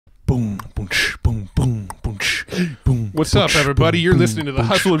What's up, everybody? You're listening to the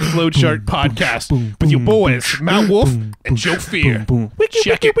Hustle and Flowchart podcast with your boys, Matt Wolf and Joe Fear.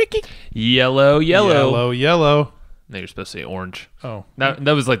 Check it. Yellow. Yellow. No, you're supposed to say orange. Oh. That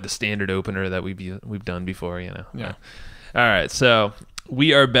was like the standard opener that we've done before, you know. Yeah. All right, so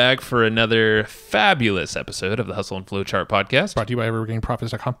we are back for another fabulous episode of the Hustle and Flowchart podcast. Brought to you by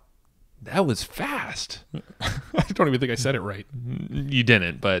evergreenprofits.com. That was fast. I don't even think I said it right. You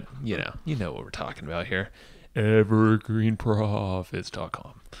didn't, but you know what we're talking about here.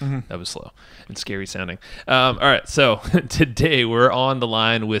 Evergreenprofits.com. Mm-hmm. That was slow and scary sounding. All right, so today we're on the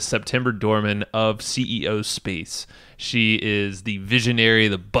line with September Dohrmann of CEO Space. She is the visionary.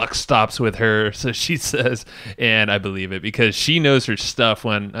 The buck stops with her, so she says, and I believe it because she knows her stuff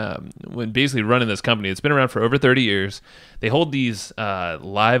when basically running this company. It's been around for over 30 years. They hold these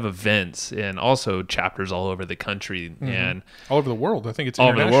live events and also chapters all over the country and all over the world. I think it's all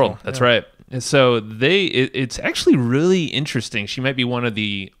over the world. That's right. And so it's actually really interesting. She might be one of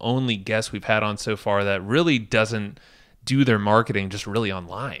the only guests we've had on so far that really doesn't do their marketing just really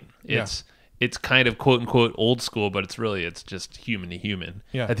online. It's kind of quote unquote old school, but it's just human to human.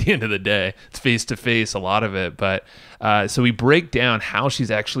 Yeah. At the end of the day, it's face to face, a lot of it. But so we break down how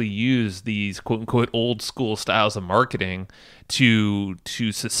she's actually used these quote unquote old school styles of marketing to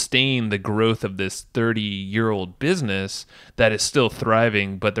sustain the growth of this 30-year-old business that is still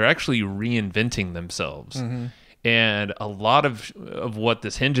thriving, but they're actually reinventing themselves. Mm-hmm. And a lot of what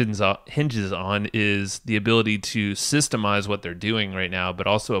this hinges on is the ability to systemize what they're doing right now, but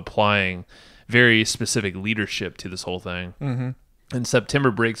also applying very specific leadership to this whole thing. Mm-hmm. And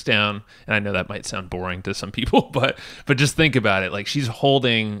September breaks down, and I know that might sound boring to some people, but just think about it. Like she's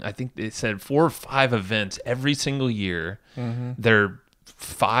holding, I think they said 4 or 5 events every single year. Mm-hmm. They're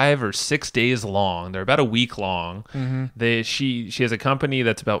 5 or 6 days long. They're about a week long. Mm-hmm. She has a company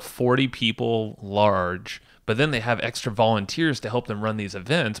that's about 40 people large. But then they have extra volunteers to help them run these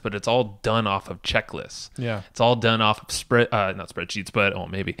events, but it's all done off of checklists. Yeah. It's all done off of not spreadsheets,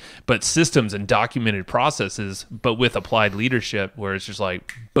 but systems and documented processes, but with applied leadership where it's just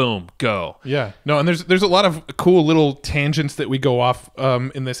like, boom, go. Yeah. No, and there's a lot of cool little tangents that we go off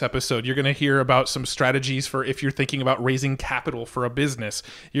in this episode. You're going to hear about some strategies for if you're thinking about raising capital for a business.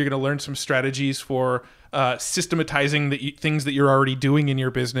 You're going to learn some strategies for systematizing things that you're already doing in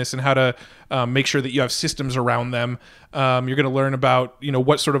your business and how to make sure that you have systems around them. You're going to learn about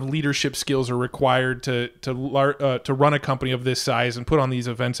what sort of leadership skills are required to run a company of this size and put on these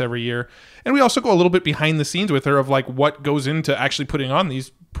events every year. And we also go a little bit behind the scenes with her of like what goes into actually putting on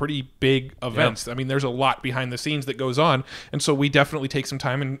these pretty big events. Yep. I mean, there's a lot behind the scenes that goes on, and so we definitely take some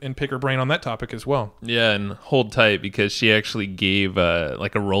time and pick her brain on that topic as well. Yeah, and hold tight because she actually gave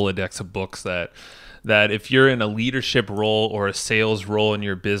like a Rolodex of books that if you're in a leadership role or a sales role in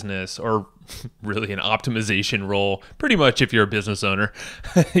your business or really an optimization role, pretty much if you're a business owner,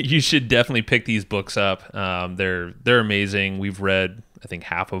 you should definitely pick these books up. They're amazing. We've read, I think,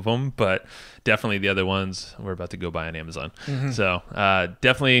 half of them, but definitely the other ones we're about to go buy on Amazon. Mm-hmm. So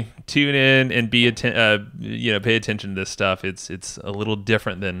definitely tune in and pay attention to this stuff. It's a little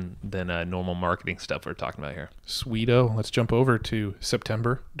different than normal marketing stuff we're talking about here. Sweeto. Let's jump over to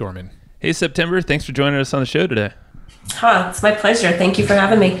September Dohrmann. Hey, September. Thanks for joining us on the show today. It's my pleasure. Thank you for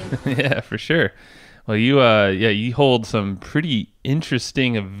having me. Yeah, for sure. Well, you hold some pretty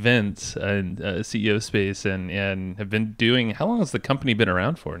interesting events in CEO Space and have been doing. How long has the company been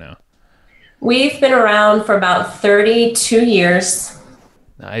around for now? We've been around for about 32 years.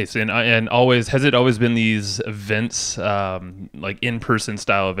 Nice. And always has it always been these events, like in-person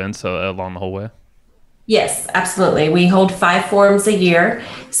style events along the whole way? Yes, absolutely. We hold 5 forums a year,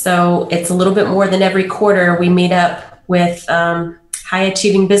 so it's a little bit more than every quarter. We meet up with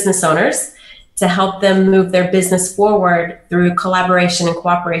high-achieving business owners to help them move their business forward through collaboration and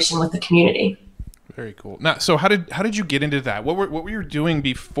cooperation with the community. Very cool. Now, so how did you get into that? What were you doing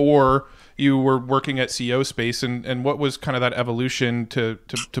before you were working at CEO Space, and what was kind of that evolution to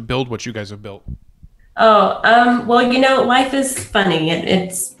build what you guys have built? Well, life is funny.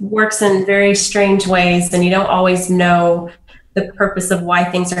 It works in very strange ways, and you don't always know the purpose of why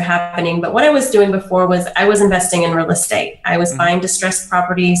things are happening. But what I was doing before was I was investing in real estate. I was buying distressed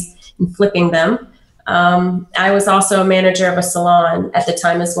properties and flipping them. I was also a manager of a salon at the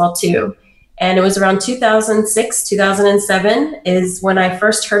time as well, too. And it was around 2006, 2007 is when I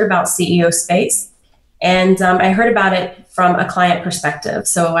first heard about CEO Space. And I heard about it from a client perspective.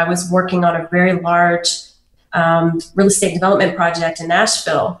 So I was working on a very large real estate development project in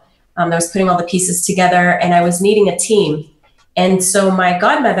Nashville. I was putting all the pieces together and I was needing a team. And so my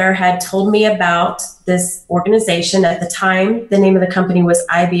godmother had told me about this organization. At the time, the name of the company was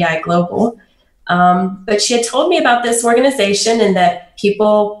IBI Global. But she had told me about this organization and that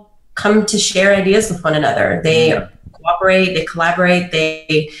people come to share ideas with one another. They cooperate, they collaborate,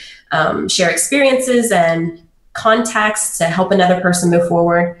 they share experiences and contacts to help another person move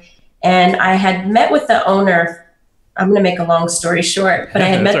forward. And I had met with the owner. I'm going to make a long story short, but I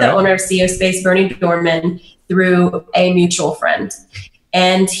had met the owner of CEO Space, Bernie Dohrmann, through a mutual friend.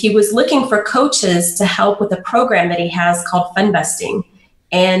 And he was looking for coaches to help with a program that he has called Funvesting.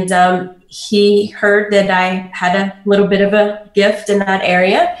 And he heard that I had a little bit of a gift in that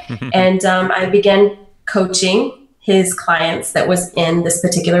area. And I began coaching his clients that was in this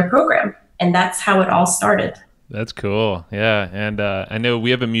particular program. And that's how it all started. That's cool. Yeah. And I know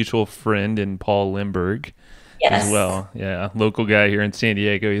we have a mutual friend in Paul Lemberg as well. Yeah. Local guy here in San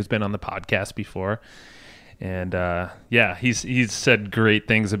Diego. He's been on the podcast before. And yeah, he's said great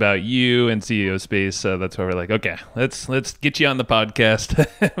things about you and CEO Space. So that's why we're like, okay, let's get you on the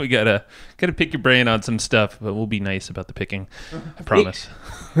podcast. We gotta pick your brain on some stuff, but we'll be nice about the picking. I promise.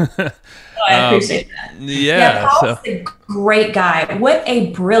 I appreciate that. Yeah, Paul's a great guy. What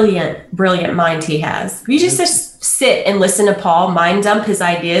a brilliant mind he has. You just sit and listen to Paul mind dump his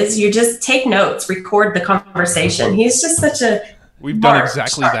ideas. You just take notes, record the conversation. He's just such a We've done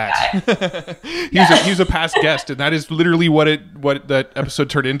exactly that. He's a past guest, and that is literally what that episode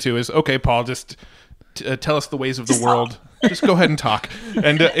turned into. Is okay, Paul, just tell us the ways of the world. Just go ahead and talk.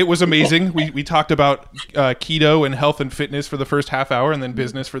 And it was amazing. We talked about keto and health and fitness for the first half hour, and then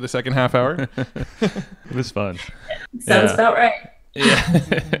business for the second half hour. It was fun. Sounds about right.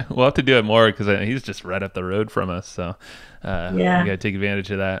 Yeah, we'll have to do it more because he's just right up the road from us. So we got to take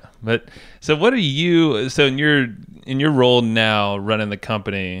advantage of that. But so, what are you? So in your role now, running the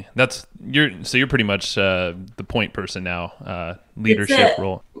company, you're pretty much the point person now, leadership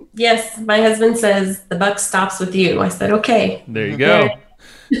role. Yes, my husband says the buck stops with you. I said, okay. There you go.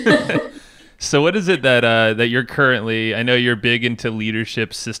 So what is it that you're currently? I know you're big into leadership,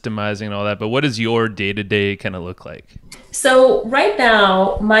 systemizing, and all that. But what does your day-to-day kind of look like? So right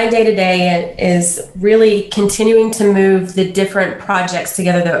now, my day-to-day is really continuing to move the different projects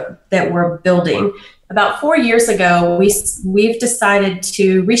together that we're building. About 4 years ago, we've decided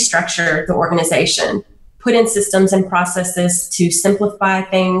to restructure the organization, put in systems and processes to simplify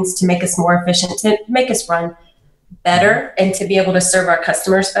things, to make us more efficient, to make us run better, and to be able to serve our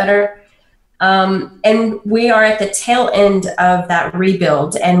customers better. And we are at the tail end of that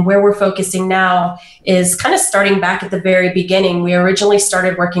rebuild. And where we're focusing now is kind of starting back at the very beginning. We originally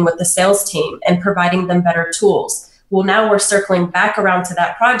started working with the sales team and providing them better tools. Well, now we're circling back around to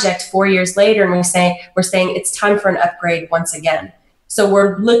that project 4 years later, and we're saying it's time for an upgrade once again. So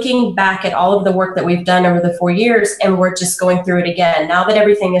we're looking back at all of the work that we've done over the 4 years, and we're just going through it again. Now that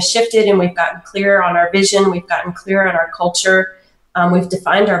everything has shifted and we've gotten clearer on our vision, we've gotten clearer on our culture, we've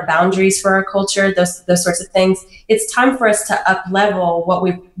defined our boundaries for our culture, those sorts of things. It's time for us to up level what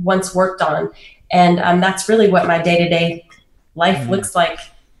we've once worked on. And that's really what my day-to-day life looks like.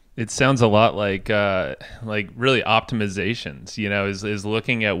 It sounds a lot like really optimizations, is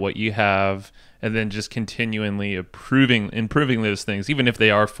looking at what you have and then just continually improving those things, even if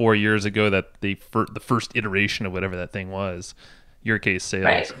they are 4 years ago that the first iteration of whatever that thing was, your case sales.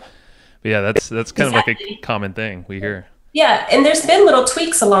 Right. But yeah, that's kind of like a common thing we hear. Yeah, and there's been little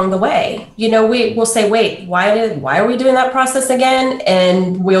tweaks along the way. We'll say, wait, why are we doing that process again?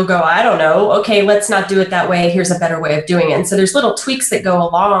 And we'll go, I don't know. Okay, let's not do it that way. Here's a better way of doing it. And so there's little tweaks that go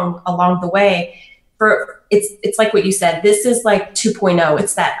along the way. It's like what you said. This is like 2.0.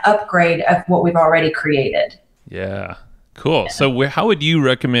 It's that upgrade of what we've already created. Yeah. Cool. So how would you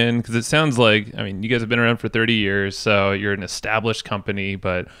recommend, because it sounds like, you guys have been around for 30 years, so you're an established company,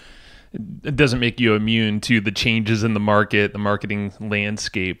 but it doesn't make you immune to the changes in the market, the marketing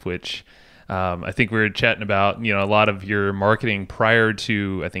landscape, which I think we were chatting about. A lot of your marketing prior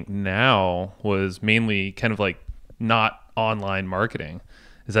to, I think now, was mainly kind of like not online marketing.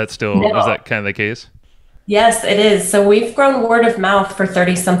 Is that kind of the case? Yes, it is. So we've grown word of mouth for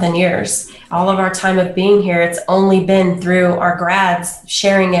 30-something years. All of our time of being here, it's only been through our grads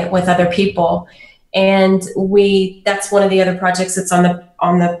sharing it with other people. And that's one of the other projects that's on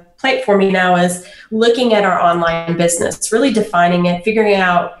the plate for me now, is looking at our online business, really defining it, figuring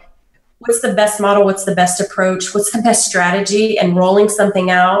out what's the best model, what's the best approach, what's the best strategy, and rolling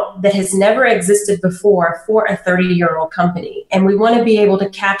something out that has never existed before for a 30-year-old company. And we want to be able to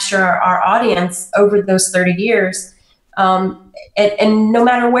capture our audience over those 30 years, and no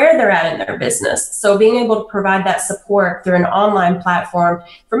matter where they're at in their business. So being able to provide that support through an online platform,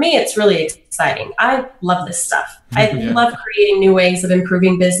 for me, it's really exciting. I love this stuff. I love creating new ways of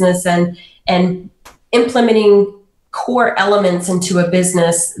improving business and implementing core elements into a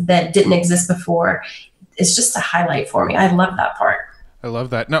business that didn't exist before is just a highlight for me. I love that part. I love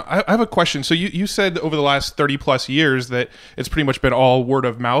that. Now, I have a question. So you said over the last 30 plus years that it's pretty much been all word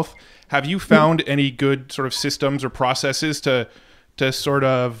of mouth. Have you found any good sort of systems or processes to sort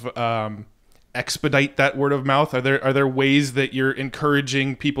of expedite that word of mouth? Are there ways that you're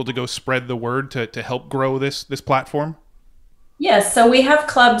encouraging people to go spread the word to help grow this platform? Yes, so we have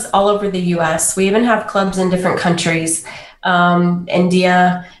clubs all over the U.S. We even have clubs in different countries.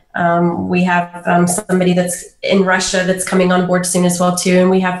 India, we have somebody that's in Russia that's coming on board soon as well too, and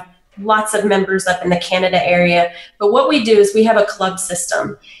we have lots of members up in the Canada area. But what we do is we have a club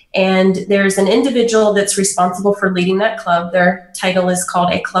system, and there's an individual that's responsible for leading that club. Their title is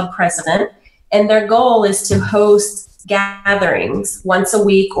called a club president, and their goal is to host gatherings once a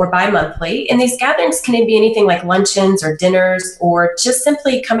week or bi-monthly. And these gatherings can be anything like luncheons or dinners or just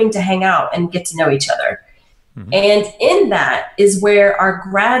simply coming to hang out and get to know each other. Mm-hmm. And in that is where our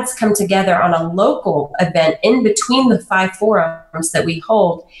grads come together on a local event in between the 5 forums that we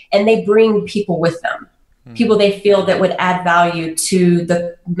hold, and they bring people with them, people they feel that would add value to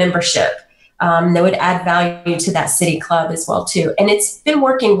the membership. That would add value to that city club as well too. And it's been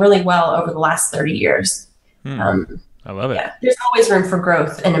working really well over the last 30 years. I love it. Yeah, there's always room for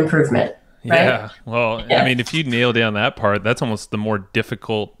growth and improvement. Right? Yeah. Well, yeah. I mean, if you nail down that part, that's almost the more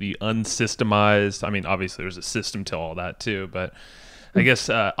difficult, the unsystemized. I mean, obviously there's a system to all that too, but I guess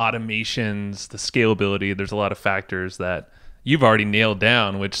automations, the scalability, there's a lot of factors that you've already nailed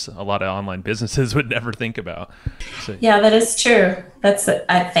down, which a lot of online businesses would never think about. So, yeah, that is true.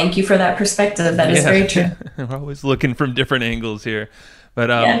 Thank you for that perspective. That is very true. We're always looking from different angles here.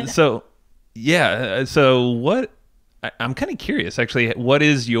 But so what, I'm kind of curious actually, what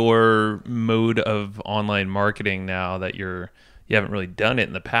is your mode of online marketing now that you haven't really done it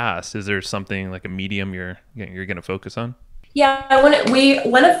in the past? Is there something like a medium you're going to focus on? Yeah, we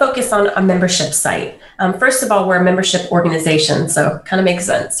want to focus on a membership site. First of all, we're a membership organization, so kind of makes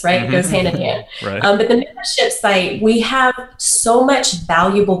sense, right? It goes hand in hand. Right. But the membership site, we have so much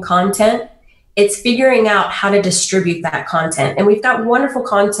valuable content. It's figuring out how to distribute that content. And we've got wonderful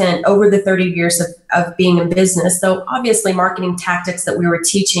content over the 30 years of being in business. So obviously marketing tactics that we were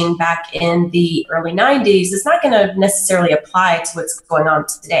teaching back in the early 90s is not going to necessarily apply to what's going on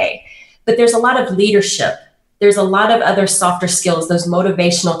today. But there's a lot of leadership. There's a lot of other softer skills, those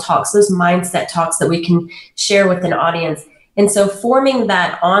motivational talks, those mindset talks that we can share with an audience. And so forming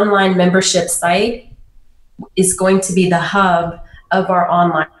that online membership site is going to be the hub of our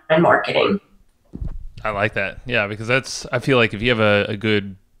online marketing. I like that. Yeah, because I feel like if you have a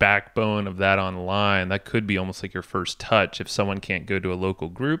good backbone of that online, that could be almost like your first touch. If someone can't go to a local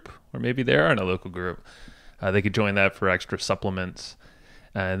group, or maybe they are in a local group, they could join that for extra supplements.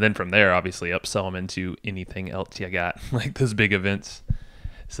 And then from there, obviously upsell them into anything else you got, like those big events.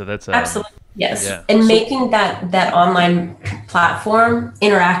 So that's absolutely, yes. Yeah. And making that online platform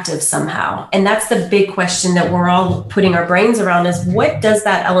interactive somehow. And that's the big question that we're all putting our brains around is, what does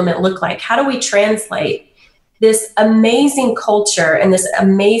that element look like? How do we translate this amazing culture and this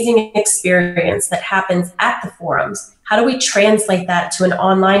amazing experience that happens at the forums? How do we translate that to an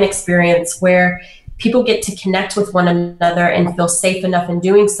online experience where people get to connect with one another and feel safe enough in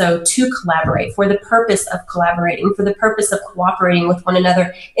doing so to collaborate for the purpose of collaborating, for the purpose of cooperating with one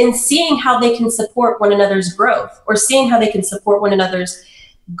another and seeing how they can support one another's growth or seeing how they can support one another's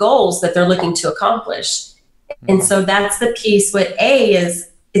goals that they're looking to accomplish. And so that's the piece. What A is,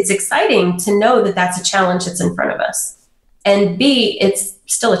 it's exciting to know that that's a challenge that's in front of us. And B, it's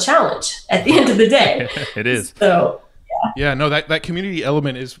still a challenge at the end of the day. It is. So yeah, no, that community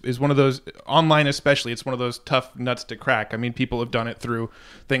element is one of those, online especially, it's one of those tough nuts to crack. I mean, people have done it through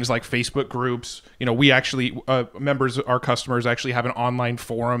things like Facebook groups. You know, we actually, members, our customers actually have an online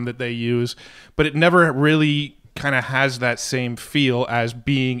forum that they use, but it never really kind of has that same feel as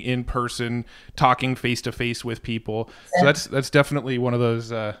being in person, talking face to face with people. So that's definitely one of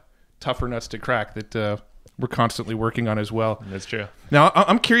those tougher nuts to crack that we're constantly working on as well. That's true. Now,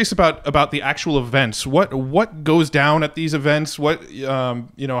 I'm curious about the actual events. What goes down at these events? What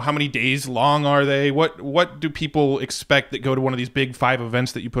how many days long are they? What do people expect that go to one of these big 5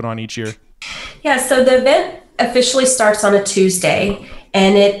 events that you put on each year? Yeah, so the event officially starts on a Tuesday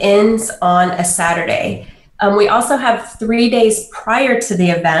and it ends on a Saturday. We also have 3 days prior to the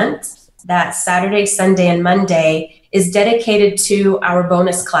event. That Saturday, Sunday, and Monday is dedicated to our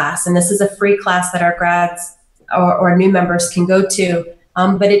bonus class. And this is a free class that our grads or new members can go to.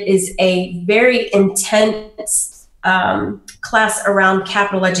 But it is a very intense class around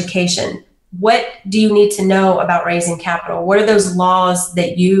capital education. What do you need to know about raising capital? What are those laws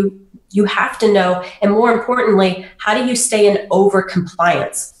that you You have to know, and more importantly, how do you stay in over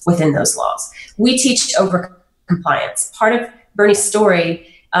compliance within those laws? We teach over compliance. Part of Bernie's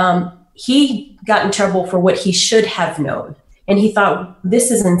story, he got in trouble for what he should have known. And he thought,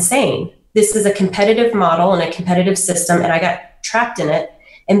 this is insane. This is a competitive model and a competitive system, and I got trapped in it.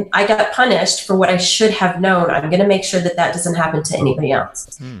 And I got punished for what I should have known. I'm going to make sure that that doesn't happen to anybody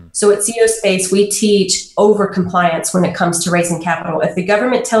else. So at CEO Space, we teach over compliance when it comes to raising capital. If the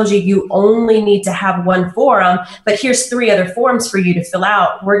government tells you you only need to have one form, but here's 3 other forms for you to fill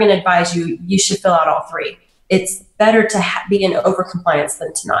out, we're going to advise you, you should fill out all 3. It's better to be in over compliance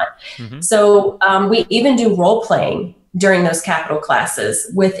than to not. So we even do role playing during those capital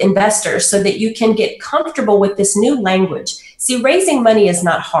classes with investors so that you can get comfortable with this new language. See, raising money is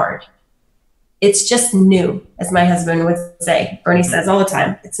not hard. It's just new, as my husband would say. Bernie says all the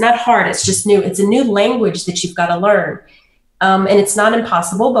time, it's not hard, it's just new. It's a new language that you've got to learn. And it's not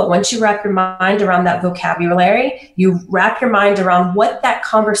impossible, but once you wrap your mind around that vocabulary, you wrap your mind around what that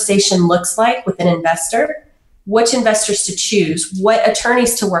conversation looks like with an investor, which investors to choose, what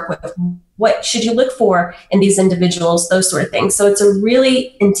attorneys to work with, what should you look for in these individuals, those sort of things. So it's a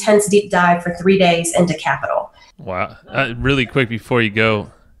really intense deep dive for 3 days into capital. Wow. Really quick before you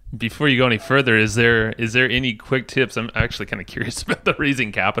go any further, is there any quick tips? I'm actually kind of curious about the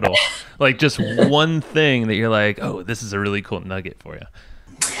raising capital. Like just one thing that you're like, oh, this is a really cool nugget for you.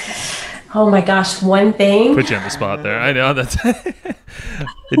 Oh my gosh, one thing. Put you on the spot there. I know that's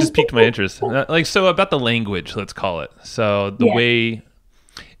it just piqued my interest. Like, so about the language, let's call it. So the way,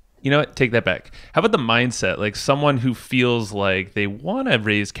 you know what, take that back. How about the mindset? Like someone who feels like they want to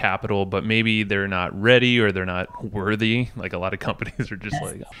raise capital, but maybe they're not ready or they're not worthy. Like a lot of companies are just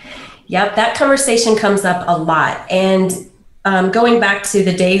like. Yep, that conversation comes up a lot. And going back to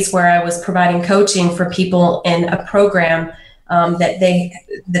the days where I was providing coaching for people in a program that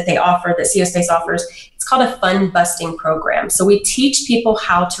they offer, that CEO Space offers, it's called a fund busting program. So we teach people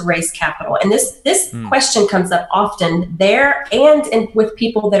how to raise capital. And this question comes up often there and with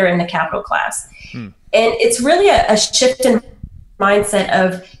people that are in the capital class. And it's really a shift in mindset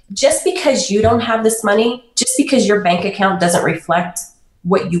of just because you don't have this money, just because your bank account doesn't reflect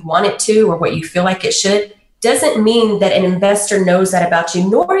what you want it to or what you feel like it should, doesn't mean that an investor knows that about you,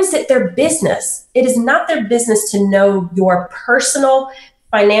 nor is it their business. It is not their business to know your personal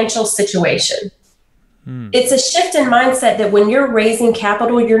financial situation. It's a shift in mindset that when you're raising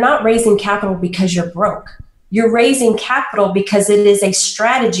capital, you're not raising capital because you're broke. You're raising capital because it is a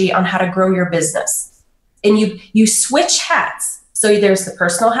strategy on how to grow your business. And you switch hats. So there's the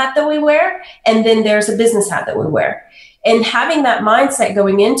personal hat that we wear, and then there's a business hat that we wear. And having that mindset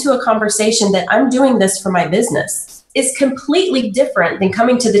going into a conversation that I'm doing this for my business is completely different than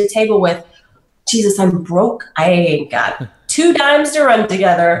coming to the table with, Jesus, I'm broke. I ain't got 2 dimes to run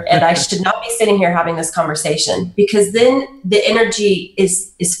together, and I should not be sitting here having this conversation, because then the energy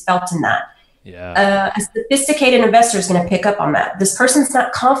is felt in that. Yeah. A sophisticated investor is going to pick up on that. This person's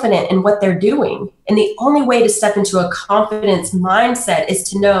not confident in what they're doing. And the only way to step into a confidence mindset is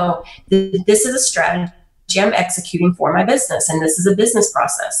to know that this is a strategy I'm executing for my business, and this is a business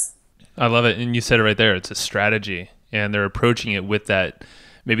process. I love it. And you said it right there. It's a strategy, and they're approaching it with that.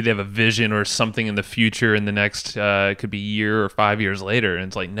 Maybe they have a vision or something in the future in the next, could be year or 5 years later. And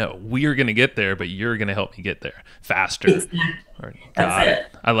it's like, no, we're going to get there, but you're going to help me get there faster. Exactly. Got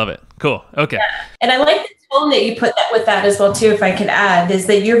it. I love it. Cool. Okay. Yeah. And I like the tone that you put that with that as well, too, if I could add, is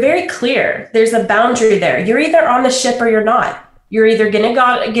that you're very clear. There's a boundary there. You're either on the ship or you're not. You're either going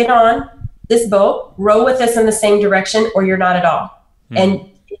to get on this boat, row with us in the same direction, or you're not at all. And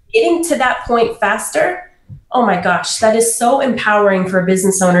getting to that point faster, oh my gosh, that is so empowering for a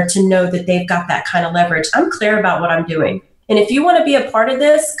business owner to know that they've got that kind of leverage. I'm clear about what I'm doing. And if you want to be a part of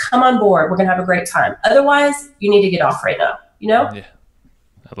this, come on board. We're going to have a great time. Otherwise, you need to get off right now, you know? Yeah.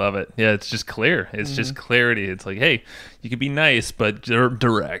 I love it. Yeah, it's just clear. It's just clarity. It's like, hey, you can be nice, but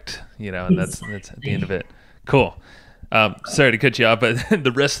direct, you know, and that's at the end of it. Cool. Sorry to cut you off, but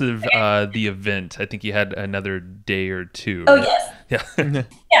the rest of the event, I think you had another day or two. Oh, right? yes. Yeah.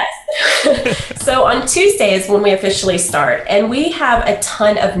 Yes. So on Tuesday is when we officially start, and we have a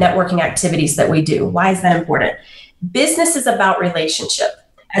ton of networking activities that we do. Why is that important? Business is about relationship.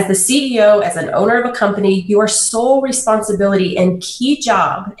 As the CEO, as an owner of a company, your sole responsibility and key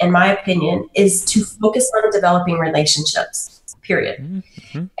job, in my opinion, is to focus on developing relationships, period.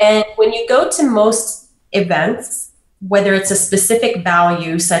 And when you go to most events, whether it's a specific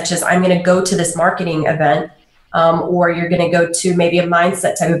value, such as I'm going to go to this marketing event, or you're going to go to maybe a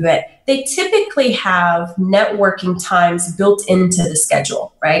mindset type of event, they typically have networking times built into the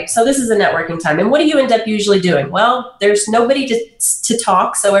schedule, right? So this is a networking time. And what do you end up usually doing? Well, there's nobody to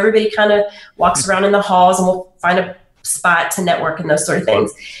talk. So everybody kind of walks around in the halls and we'll find a spot to network and those sort of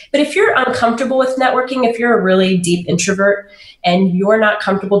things. But if you're uncomfortable with networking, if you're a really deep introvert and you're not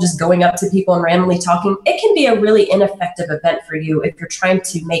comfortable just going up to people and randomly talking, it can be a really ineffective event for you if you're trying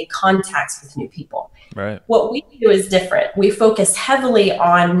to make contacts with new people. Right. What we do is different. We focus heavily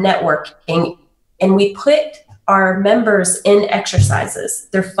on networking, and we put our members in exercises.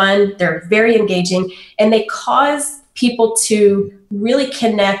 They're fun, they're very engaging, and they cause people to really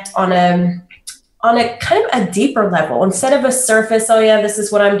connect on a kind of a deeper level instead of a surface. Oh yeah, this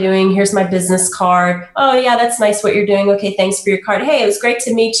is what I'm doing. Here's my business card. Oh yeah, that's nice what you're doing. Okay, thanks for your card. Hey, it was great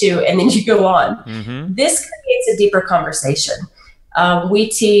to meet you. And then you go on. Mm-hmm. This creates a deeper conversation. We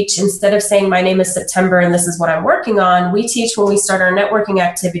teach, instead of saying my name is September and this is what I'm working on, we teach when we start our networking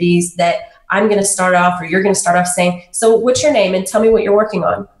activities that I'm going to start off, or you're going to start off saying, so what's your name and tell me what you're working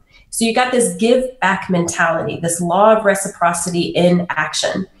on. So you got this give back mentality, this law of reciprocity in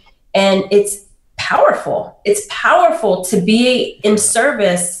action. And it's powerful. It's powerful to be in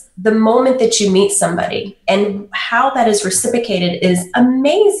service the moment that you meet somebody, and how that is reciprocated is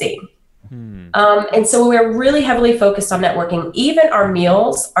amazing. And so we're really heavily focused on networking. Even our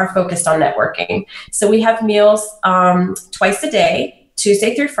meals are focused on networking. So we have meals twice a day,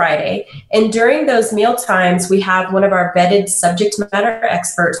 Tuesday through Friday. And during those meal times, we have one of our vetted subject matter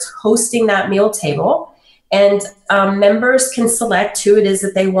experts hosting that meal table. And members can select who it is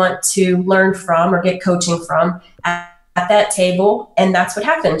that they want to learn from or get coaching from at that table. And that's what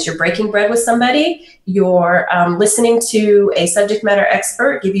happens. You're breaking bread with somebody. You're listening to a subject matter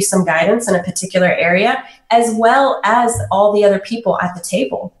expert give you some guidance in a particular area, as well as all the other people at the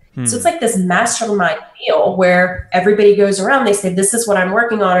table. So it's like this mastermind meal where everybody goes around. They say, this is what I'm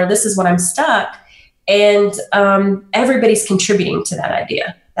working on, or this is what I'm stuck. And everybody's contributing to that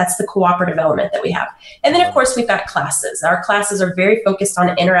idea. That's the cooperative element that we have. And then, of course, we've got classes. Our classes are very focused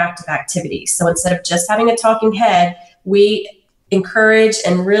on interactive activities. So instead of just having a talking head, we encourage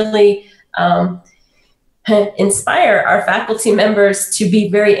and really inspire our faculty members to be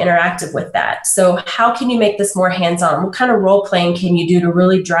very interactive with that. So how can you make this more hands-on? What kind of role playing can you do to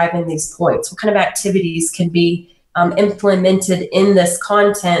really drive in these points? What kind of activities can be implemented in this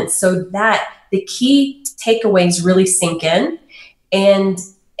content so that the key takeaways really sink in? And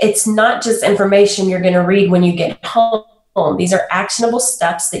it's not just information you're going to read when you get home. These are actionable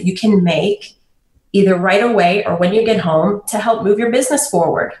steps that you can make either right away or when you get home to help move your business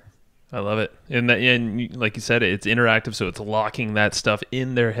forward. I love it. And like you said, it's interactive, so it's locking that stuff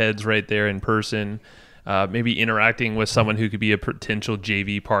in their heads right there in person. Maybe interacting with someone who could be a potential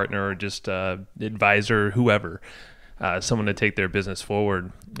JV partner or just advisor, whoever. Someone to take their business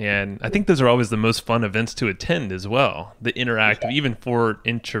forward. And I think those are always the most fun events to attend as well. The interactive, even for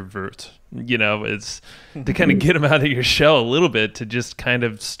introverts, it's to kind of get them out of your shell a little bit, to just kind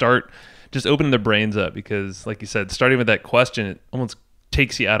of start just opening their brains up. Because like you said, starting with that question, it almost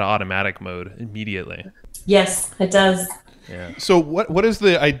takes you out of automatic mode immediately. Yes, it does. Yeah. So what does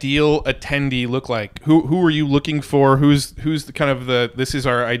the ideal attendee look like? Who are you looking for? Who's the kind of this is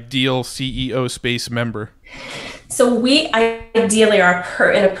our ideal CEO space member? So we ideally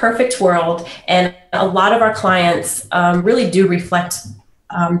are in a perfect world, and a lot of our clients really do reflect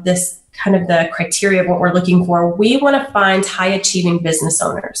this kind of the criteria of what we're looking for. We want to find high achieving business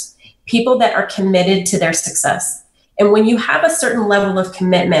owners, people that are committed to their success. And when you have a certain level of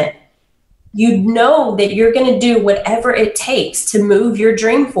commitment, you know that you're going to do whatever it takes to move your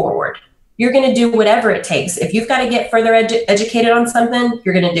dream forward. You're going to do whatever it takes. If you've got to get further educated on something,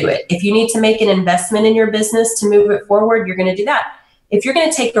 you're going to do it. If you need to make an investment in your business to move it forward, you're going to do that. If you're going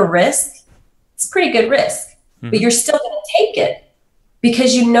to take a risk, it's a pretty good risk, but you're still going to take it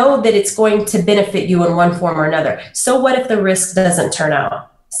because you know that it's going to benefit you in one form or another. So what if the risk doesn't turn out?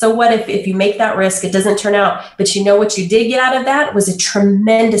 So what if you make that risk, it doesn't turn out, but you know what you did get out of that was a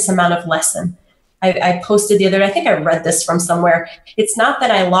tremendous amount of lesson. I posted the other day, I think I read this from somewhere. It's not that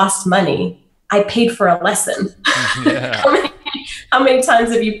I lost money, I paid for a lesson. Yeah. how many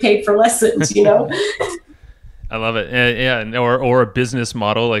times have you paid for lessons, I love it. Yeah, or a business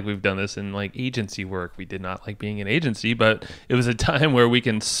model, like we've done this in like agency work. We did not like being an agency, but it was a time where we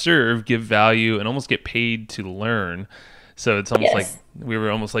can serve, give value, and almost get paid to learn. So it's almost like we were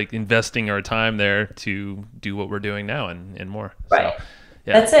almost like investing our time there to do what we're doing now and more. Right. So,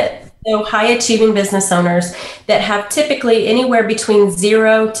 yeah. That's it. So high achieving business owners that have typically anywhere between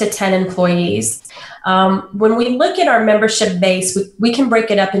 0 to 10 employees. When we look at our membership base, we can break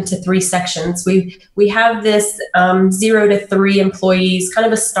it up into 3 sections. We have this 0 to 3 employees, kind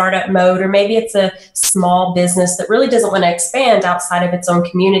of a startup mode, or maybe it's a small business that really doesn't want to expand outside of its own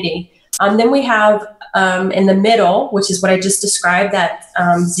community. Then we have in the middle, which is what I just described, that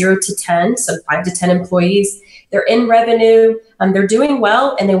 0 to 10, so 5 to 10 employees. They're in revenue, they're doing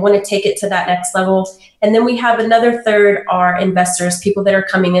well, and they want to take it to that next level. And then we have another third are investors, people that are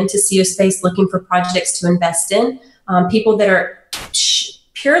coming into CO Space looking for projects to invest in, people that are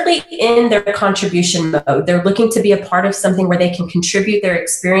purely in their contribution mode. They're looking to be a part of something where they can contribute their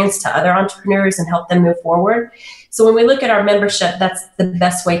experience to other entrepreneurs and help them move forward. So when we look at our membership, that's the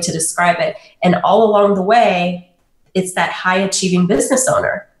best way to describe it. And all along the way, it's that high achieving business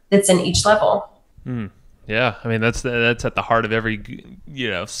owner that's in each level. Yeah, I mean that's at the heart of every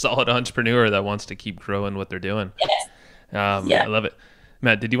solid entrepreneur that wants to keep growing what they're doing. Yes. I love it.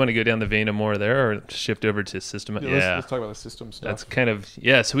 Matt, did you want to go down the vein of more there, or shift over to system? Let's talk about the system stuff. That's kind of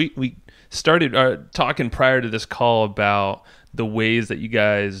So we started talking prior to this call about the ways that you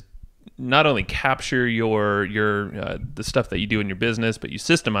guys not only capture your the stuff that you do in your business, but you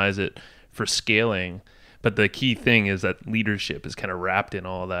systemize it for scaling. But the key thing is that leadership is kind of wrapped in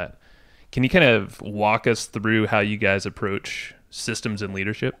all of that. Can you kind of walk us through how you guys approach systems and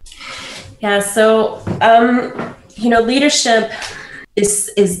leadership? Yeah, so, leadership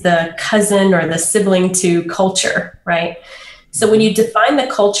is the cousin or the sibling to culture, right? So when you define the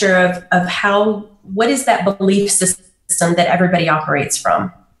culture of what is that belief system that everybody operates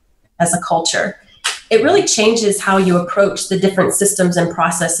from as a culture, it really changes how you approach the different systems and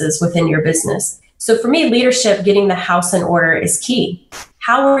processes within your business. So for me, leadership, getting the house in order is key.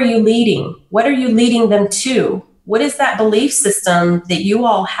 How are you leading? What are you leading them to? What is that belief system that you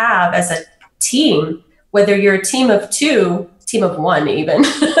all have as a team, whether you're a team of 2, team of 1 even,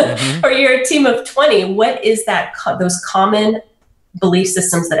 or you're a team of 20, what is that, those common belief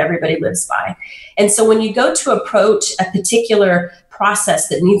systems that everybody lives by? And so when you go to approach a particular process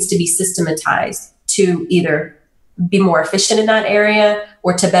that needs to be systematized to either be more efficient in that area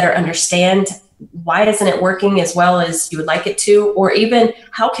or to better understand why isn't it working as well as you would like it to, or even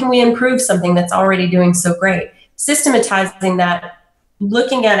how can we improve something that's already doing so great? Systematizing that,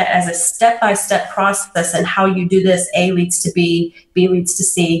 looking at it as a step-by-step process, and how you do this, A leads to B, B leads to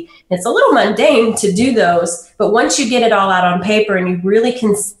C. It's a little mundane to do those, but once you get it all out on paper and you really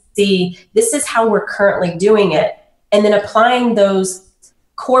can see this is how we're currently doing it, and then applying those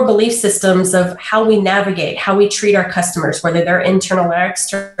core belief systems of how we navigate, how we treat our customers, whether they're internal or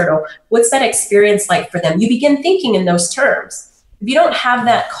external. What's that experience like for them? You begin thinking in those terms. If you don't have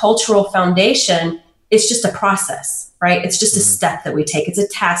that cultural foundation, it's just a process, right? It's just a step that we take. It's a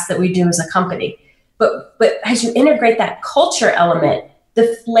task that we do as a company. But as you integrate that culture element,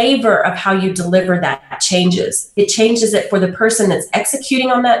 the flavor of how you deliver that changes. It changes it for the person that's executing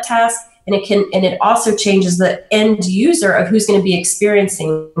on that task, and it also changes the end user of who's going to be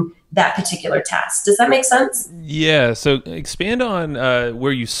experiencing that particular task. Does that make sense? Yeah. So expand on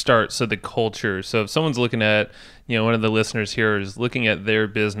where you start. So the culture. So if someone's looking at, one of the listeners here is looking at their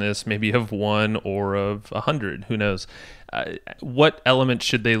business, maybe of 1 or of 100, who knows? What elements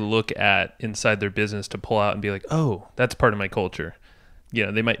should they look at inside their business to pull out and be like, oh, that's part of my culture?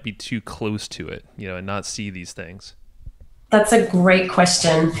 They might be too close to it, and not see these things. That's a great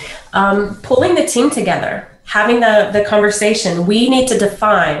question. Pulling the team together, having the conversation, we need to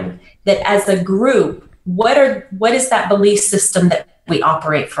define that as a group, what is that belief system that we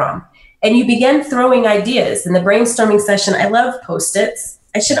operate from? And you begin throwing ideas. In the brainstorming session, I love Post-its.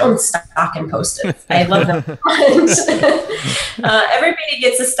 I should own stock in Post-its. I love them so much. Everybody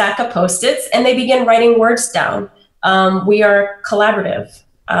gets a stack of Post-its and they begin writing words down. We are collaborative.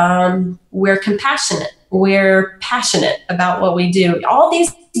 We're compassionate. We're passionate about what we do. All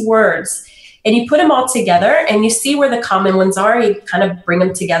these words, and you put them all together and you see where the common ones are. You kind of bring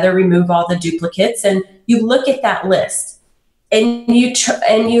them together, remove all the duplicates, and you look at that list and you try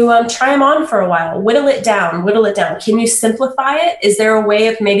them on for a while. Whittle it down. Can you simplify it? Is there a way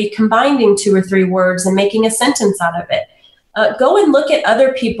of maybe combining 2 or 3 words and making a sentence out of it? Go and look at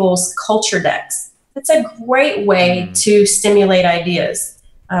other people's culture decks. It's a great way to stimulate ideas.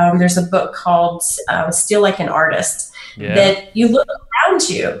 There's a book called Steal Like an Artist that you look around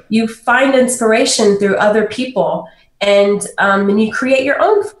you find inspiration through other people, and you create your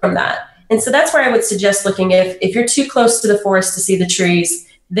own from that. And so that's where I would suggest looking. If you're too close to the forest to see the trees,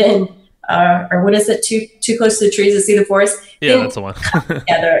 then, or what is it? Too close to the trees to see the forest? Yeah, that's the one.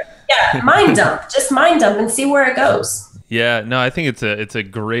 Together. Yeah, mind dump and see where it goes. Yeah, no, I think it's a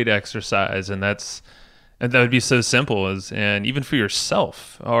great exercise, and that would be so simple and even for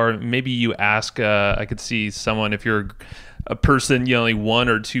yourself, or maybe you ask. I could see someone, if you're a person, only one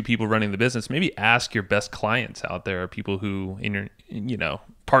or two people running the business, maybe ask your best clients out there, or people who in your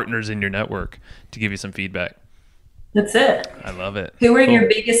partners in your network, to give you some feedback. That's it. I love it. Who are your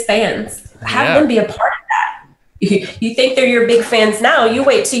biggest fans? Have them be a part of that. You think they're your big fans now, you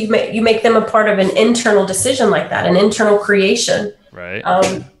wait till you make them a part of an internal decision like that, an internal creation. Right.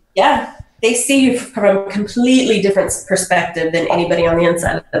 Yeah. They see you from a completely different perspective than anybody on the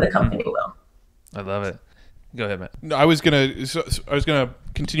inside of the company will. I love it. Go ahead, Matt. No, I was gonna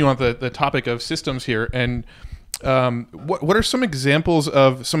continue on the topic of systems here, and what are some examples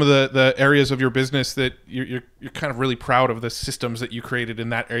of some of the areas of your business that you're kind of really proud of, the systems that you created in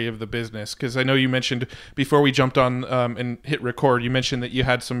that area of the business? Because I know you mentioned before we jumped on and hit record, you mentioned that you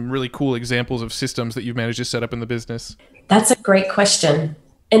had some really cool examples of systems that you've managed to set up in the business. That's a great question.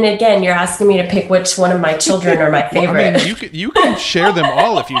 And again, you're asking me to pick which one of my children are my favorite. Well, I mean, you can share them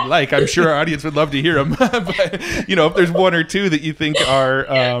all if you'd like. I'm sure our audience would love to hear them. But if there's one or two that you think are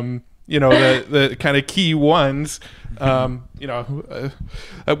the kind of key ones,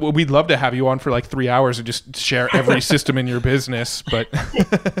 we'd love to have you on for like 3 hours and just share every system in your business. But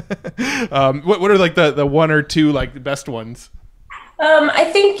what are like the one or two like the best ones? I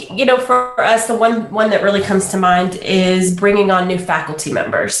think, for us, the one that really comes to mind is bringing on new faculty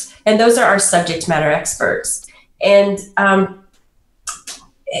members. And those are our subject matter experts. And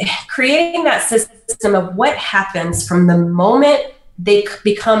creating that system of what happens from the moment they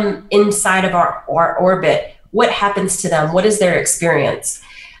become inside of our orbit, what happens to them, what is their experience.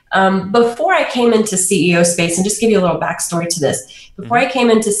 Before I came into CEO space, and just give you a little backstory to this, before I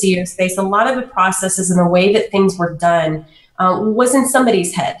came into CEO space, a lot of the processes and the way that things were done was in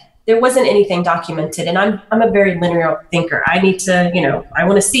somebody's head. There wasn't anything documented. And I'm a very linear thinker. I need to, I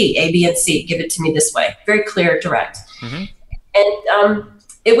want to see A, B, and C. Give it to me this way. Very clear, direct. Mm-hmm. And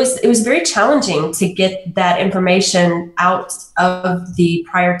it was very challenging to get that information out of the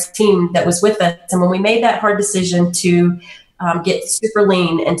prior team that was with us. And when we made that hard decision to get super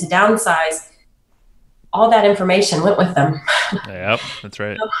lean and to downsize, all that information went with them. Yep, that's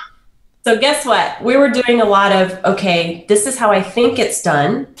right. So guess what? We were doing a lot of, okay, this is how I think it's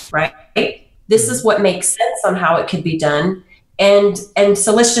done, right? This is what makes sense on how it could be done. And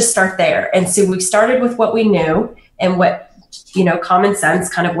so let's just start there. And so we started with what we knew and what, common sense,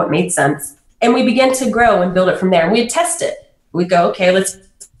 kind of what made sense. And we began to grow and build it from there. And we'd test it. We'd go, okay, let's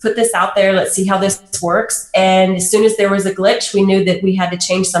put this out there. Let's see how this works. And as soon as there was a glitch, we knew that we had to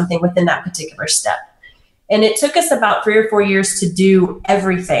change something within that particular step. And it took us about 3 or 4 years to do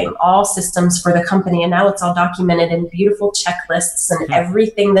everything, all systems for the company. And now it's all documented in beautiful checklists, and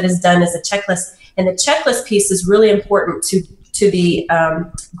everything that is done is a checklist. And the checklist piece is really important to the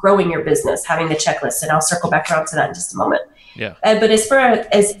growing your business, having the checklist. And I'll circle back around to that in just a moment. Yeah. But as far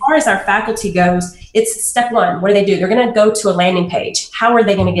as our faculty goes, it's step one. What do? They're going to go to a landing page. How are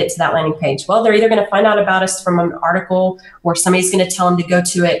they going to get to that landing page? Well, they're either going to find out about us from an article, or somebody's going to tell them to go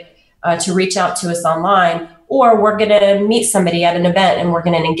to it, to reach out to us online, or we're going to meet somebody at an event and we're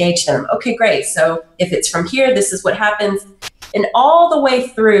going to engage them. Okay, great. So if it's from here, this is what happens. And all the way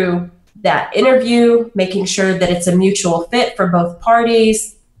through that interview, making sure that it's a mutual fit for both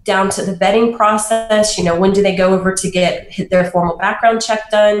parties, down to the vetting process. When do they go over to hit their formal background check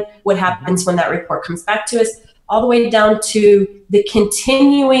done? What happens when that report comes back to us? All the way down to the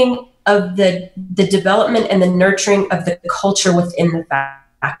continuing of the development and the nurturing of the culture within the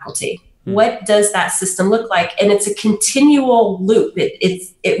faculty. What does that system look like? And it's a continual loop.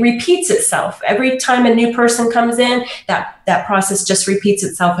 It repeats itself. Every time a new person comes in, that process just repeats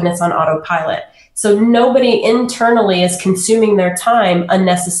itself, and it's on autopilot. So nobody internally is consuming their time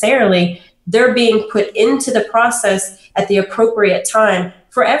unnecessarily. They're being put into the process at the appropriate time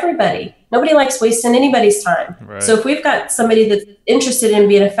for everybody. Nobody likes wasting anybody's time. Right. So if we've got somebody that's interested in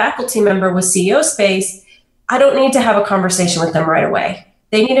being a faculty member with CEO Space, I don't need to have a conversation with them right away.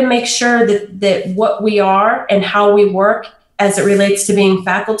 They need to make sure that what we are and how we work as it relates to being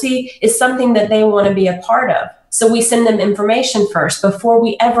faculty is something that they want to be a part of. So we send them information first before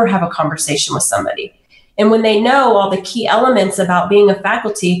we ever have a conversation with somebody. And when they know all the key elements about being a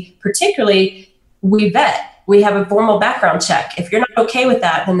faculty, particularly, we vet. We have a formal background check. If you're not okay with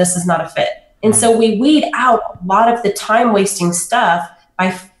that, then this is not a fit. And so we weed out a lot of the time-wasting stuff by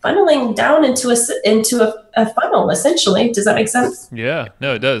funneling down into a funnel, essentially. Does that make sense? Yeah,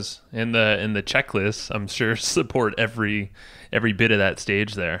 no, it does. And the checklists, I'm sure, support every bit of that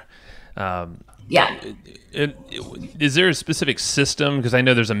stage there. Yeah. Is there a specific system? Because I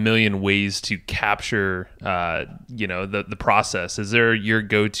know there's a million ways to capture, the process. Is there your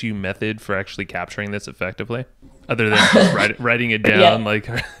go-to method for actually capturing this effectively, other than just writing it down? Like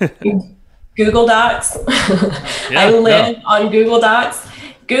Google Docs. I live on Google Docs.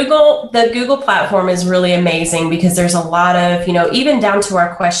 The Google platform is really amazing because there's a lot of, even down to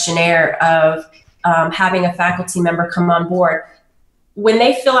our questionnaire of having a faculty member come on board. When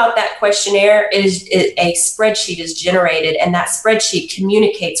they fill out that questionnaire, a spreadsheet is generated, and that spreadsheet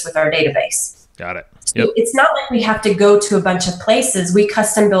communicates with our database. Got it. Yep. So it's not like we have to go to a bunch of places. We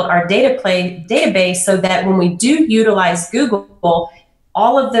custom built our database so that when we do utilize Google,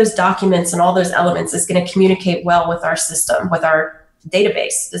 all of those documents and all those elements is going to communicate well with our system, with our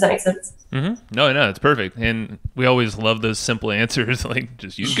database. Does that make sense? Mm-hmm. No, it's perfect. And we always love those simple answers, like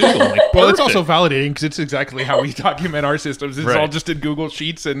just use Google. Like, well, it's also validating because it's exactly how we document our systems. It's all just in Google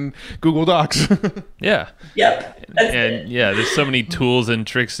Sheets and Google Docs. Yeah. Yep. There's so many tools and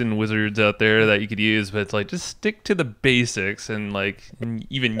tricks and wizards out there that you could use, but it's like, just stick to the basics. And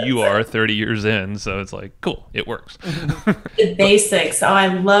even you are 30 years in, so it's like, cool, it works. The basics. Oh, I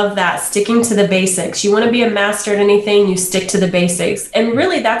love that. Sticking to the basics. You want to be a master at anything, you stick to the basics. And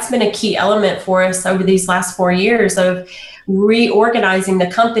really, that's been a key element for us over these last 4 years of reorganizing the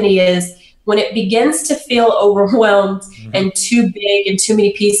company. Is when it begins to feel overwhelmed and too big and too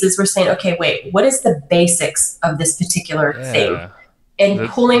many pieces, we're saying, okay, wait, what is the basics of this particular thing? And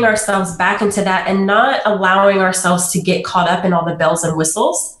pulling ourselves back into that and not allowing ourselves to get caught up in all the bells and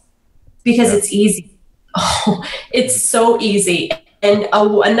whistles because it's easy. Oh, it's so easy. And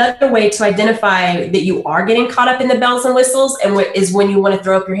another way to identify that you are getting caught up in the bells and whistles is when you want to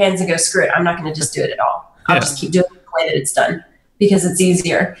throw up your hands and go, screw it, I'm not going to just do it at all. I'll just keep doing it the way that it's done because it's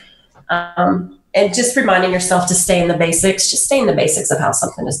easier. And just reminding yourself to stay in the basics, just stay in the basics of how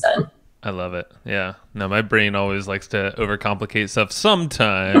something is done. I love it. Yeah. No, my brain always likes to overcomplicate stuff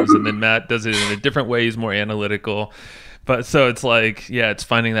sometimes. And then Matt does it in a different way. He's more analytical. But so it's like, it's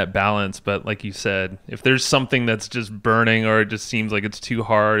finding that balance. But like you said, if there's something that's just burning or it just seems like it's too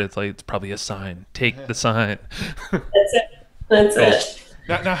hard, it's like, it's probably a sign. Take the sign. That's it.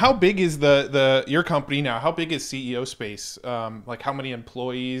 Now, how big is your company now? How big is CEO space? Like how many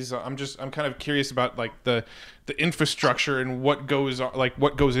employees? I'm kind of curious about like the infrastructure and what goes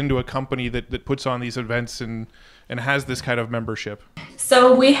into a company that puts on these events and has this kind of membership.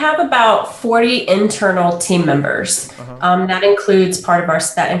 So we have about 40 internal team members. That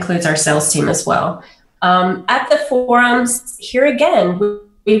includes our sales team as well. At the forums here again,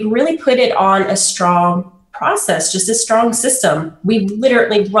 we've really put it on a strong process, just a strong system. We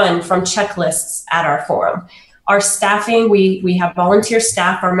literally run from checklists at our forum. Our staffing, we have volunteer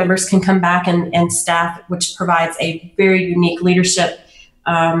staff. Our members can come back and staff, which provides a very unique leadership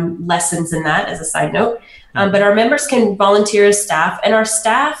lessons in that as a side note. But our members can volunteer as staff, and our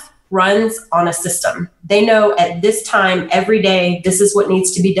staff runs on a system. They know at this time, every day, this is what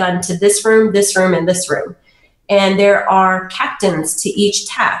needs to be done to this room, and this room. And there are captains to each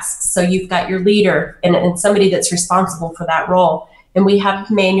task. So you've got your leader and somebody that's responsible for that role. And we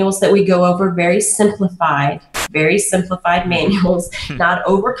have manuals that we go over, very simplified manuals, not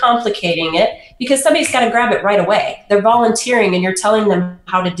overcomplicating it, because somebody's got to grab it right away. They're volunteering and you're telling them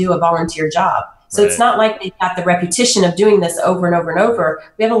how to do a volunteer job. So It's not like they've got the repetition of doing this over and over and over.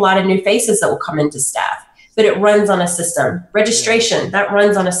 We have a lot of new faces that will come into staff, but it runs on a system. Registration, that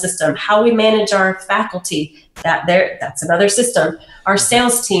runs on a system. How we manage our faculty, that's another system. Our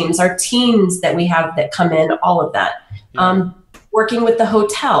sales teams, our teams that we have that come in, all of that. Working with the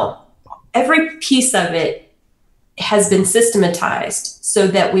hotel, every piece of it has been systematized so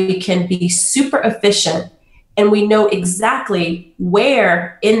that we can be super efficient and we know exactly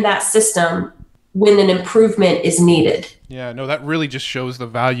where in that system when an improvement is needed. Yeah, no, that really just shows the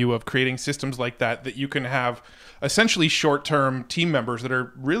value of creating systems like that you can have essentially short-term team members that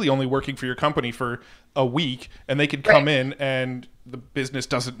are really only working for your company for a week, and they could come in and the business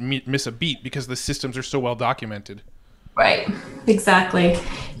doesn't miss a beat because the systems are so well documented. Right, exactly.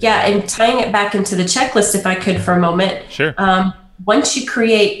 Yeah, and tying it back into the checklist, if I could for a moment. Sure. Once you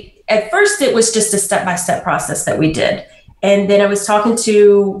create, at first it was just a step-by-step process that we did. And then I was talking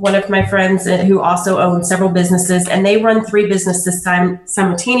to one of my friends who also owns several businesses, and they run 3 businesses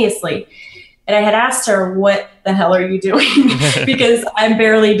simultaneously. And I had asked her, what the hell are you doing? Because I'm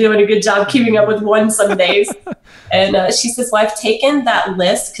barely doing a good job keeping up with one some days. And she says, well, I've taken that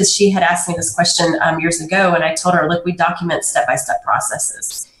list, because she had asked me this question years ago. And I told her, look, we document step-by-step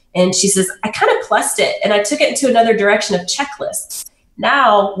processes. And she says, I kind of plussed it and I took it into another direction of checklists.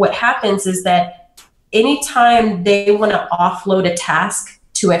 Now what happens is that anytime they want to offload a task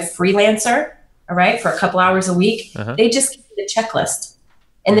to a freelancer, all right, for a couple hours a week, they just give you the checklist.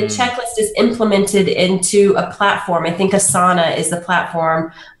 And the checklist is implemented into a platform. I think Asana is the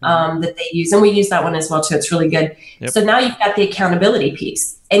platform that they use. And we use that one as well, too. It's really good. Yep. So now you've got the accountability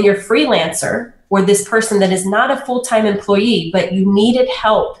piece. And your freelancer, or this person that is not a full-time employee, but you needed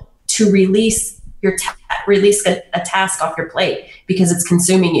help to release a task off your plate because it's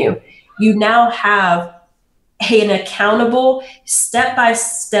consuming you. You now have an accountable,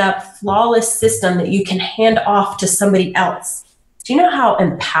 step-by-step, flawless system that you can hand off to somebody else. Do you know how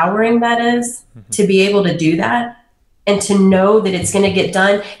empowering that is to be able to do that and to know that it's going to get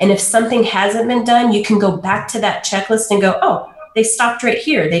done? And if something hasn't been done, you can go back to that checklist and go, oh, they stopped right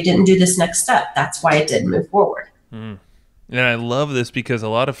here. They didn't do this next step. That's why it didn't move forward. And I love this because a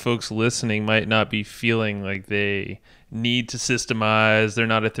lot of folks listening might not be feeling like they need to systemize. They're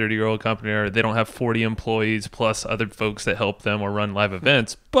not a 30-year-old company, or they don't have 40 employees plus other folks that help them or run live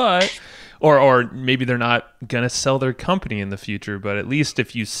events, but or maybe they're not going to sell their company in the future. But at least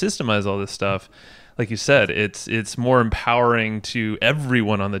if you systemize all this stuff, like you said, it's more empowering to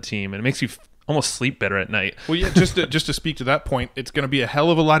everyone on the team, and it makes you almost sleep better at night. Well, yeah, just to speak to that point, it's going to be a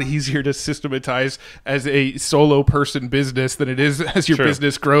hell of a lot easier to systematize as a solo person business than it is as your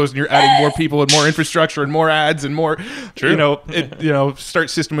business grows and you're adding more people and more infrastructure and more ads and more. True.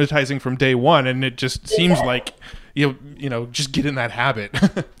 Start systematizing from day one, and it just seems like just get in that habit.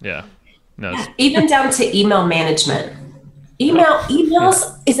 Yeah. No, even down to email management.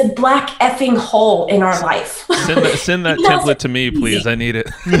 Emails is a black effing hole in our life. Send that template to me, please. I need it.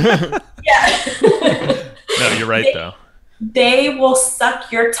 Yeah. No, you're right, though. They will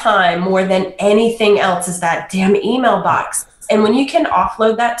suck your time more than anything else, is that damn email box. And when you can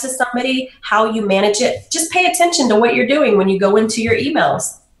offload that to somebody, how you manage it, just pay attention to what you're doing when you go into your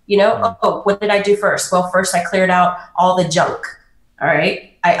emails. What did I do first? Well, first I cleared out all the junk. All right.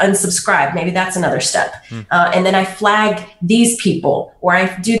 I unsubscribe. Maybe that's another step. And then I flag these people, or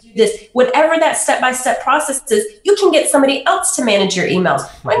I do this. Whatever that step-by-step process is, you can get somebody else to manage your emails.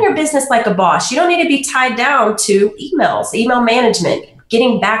 Run your business like a boss. You don't need to be tied down to emails, email management,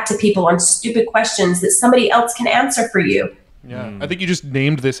 getting back to people on stupid questions that somebody else can answer for you. Yeah, I think you just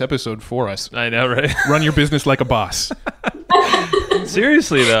named this episode for us. I know, right? Run your business like a boss.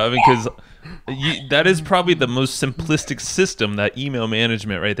 Seriously, though, because that is probably the most simplistic system, that email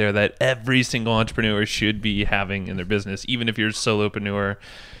management right there, that every single entrepreneur should be having in their business, even if you're a solopreneur,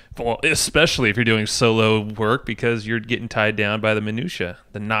 well, especially if you're doing solo work, because you're getting tied down by the minutia,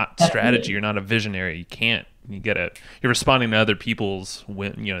 strategy. You're not a visionary. You can't. You're responding to other people's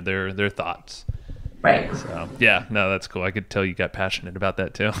their thoughts. Right. So that's cool. I could tell you got passionate about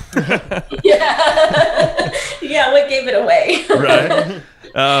that too. Yeah, what gave it away? Right.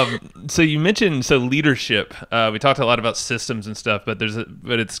 So you mentioned leadership. We talked a lot about systems and stuff, but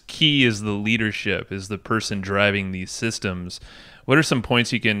its key is the leadership, is the person driving these systems. What are some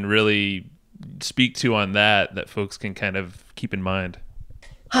points you can really speak to on that folks can kind of keep in mind?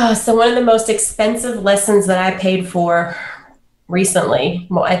 So one of the most expensive lessons that I paid for recently,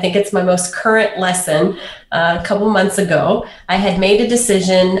 I think it's my most current lesson, a couple months ago, I had made a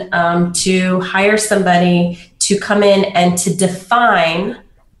decision to hire somebody to come in and to define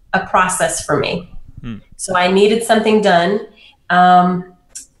a process for me. So I needed something done.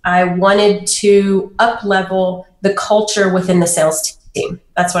 I wanted to up-level the culture within the sales team.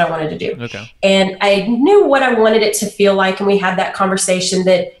 That's what I wanted to do. Okay. And I knew what I wanted it to feel like. And we had that conversation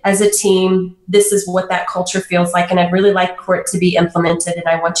that as a team, this is what that culture feels like. And I'd really like for it to be implemented. And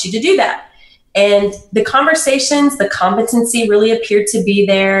I want you to do that. And the conversations, the competency really appeared to be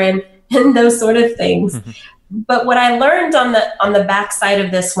there, and those sort of things. But what I learned on the backside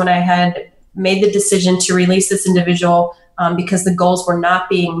of this, when I had made the decision to release this individual because the goals were not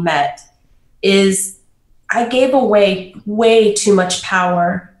being met, is I gave away way too much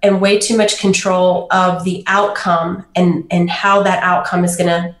power and way too much control of the outcome and how that outcome is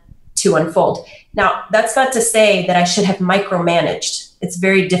going to unfold. Now, that's not to say that I should have micromanaged. It's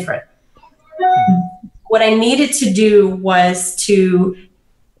very different. What I needed to do was to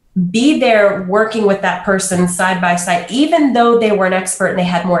be there working with that person side by side. Even though they were an expert and they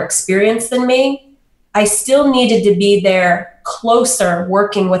had more experience than me, I still needed to be there closer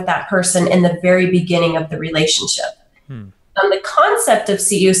working with that person in the very beginning of the relationship. The concept of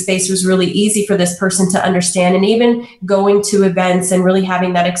CEO space was really easy for this person to understand, and even going to events and really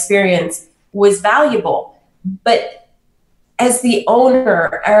having that experience was valuable. But as the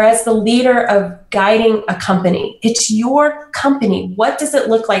owner or as the leader of guiding a company, it's your company. What does it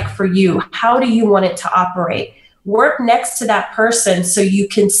look like for you? How do you want it to operate? Work next to that person so you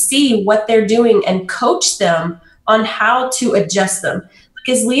can see what they're doing and coach them on how to adjust them.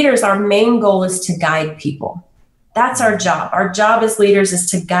 Because leaders, our main goal is to guide people. That's our job. Our job as leaders is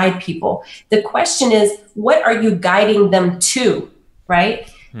to guide people. The question is, what are you guiding them to, right?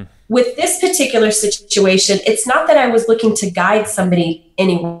 With this particular situation, it's not that I was looking to guide somebody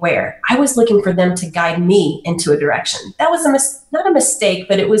anywhere. I was looking for them to guide me into a direction. That was not a mistake,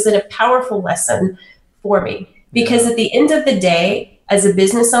 but it was a powerful lesson for me. Because at the end of the day, as a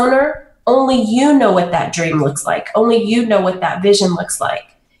business owner, only you know what that dream looks like. Only you know what that vision looks like.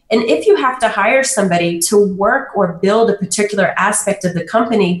 And if you have to hire somebody to work or build a particular aspect of the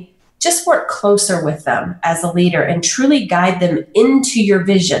company, just work closer with them as a leader and truly guide them into your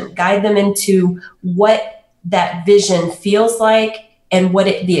vision, guide them into what that vision feels like and what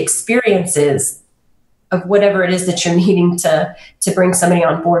the experience is of whatever it is that you're needing to bring somebody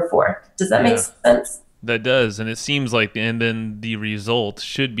on board for. Does that make sense? That does. And it seems like, and then the result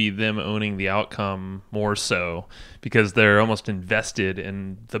should be them owning the outcome more so, because they're almost invested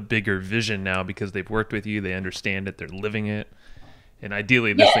in the bigger vision now because they've worked with you, they understand it, they're living it. And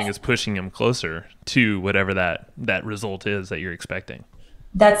ideally, this thing is pushing them closer to whatever that result is that you're expecting.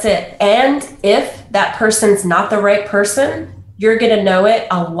 That's it. And if that person's not the right person, you're going to know it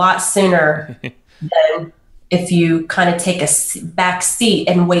a lot sooner than if you kind of take a back seat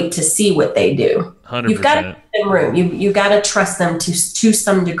and wait to see what they do. 100%. You've got to give them room. You got to trust them to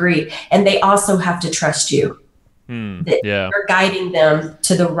some degree. And they also have to trust you. You're guiding them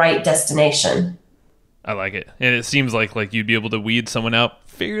to the right destination. I like it. And it seems like you'd be able to weed someone out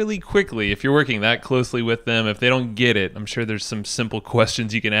fairly quickly if you're working that closely with them. If they don't get it, I'm sure there's some simple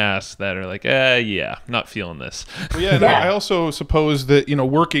questions you can ask that are like, not feeling this. Well, and I also suppose that,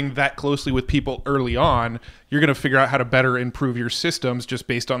 working that closely with people early on, you're going to figure out how to better improve your systems just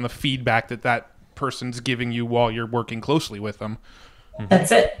based on the feedback that person's giving you while you're working closely with them.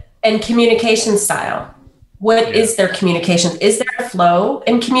 That's it. And communication style. What is their communication? Is there a flow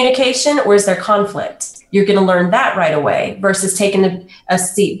in communication or is there conflict? You're going to learn that right away versus taking a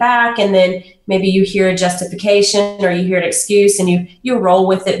seat back and then maybe you hear a justification or you hear an excuse and you roll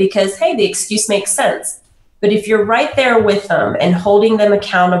with it because, hey, the excuse makes sense. But if you're right there with them and holding them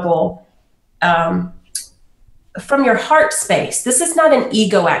accountable from your heart space, this is not an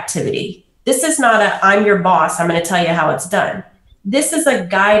ego activity. This is not I'm your boss, I'm going to tell you how it's done. This is a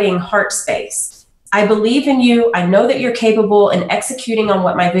guiding heart space. I believe in you. I know that you're capable in executing on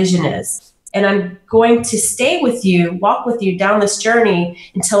what my vision is. And I'm going to stay with you, walk with you down this journey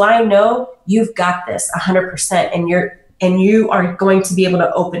until I know you've got this 100%. And you are going to be able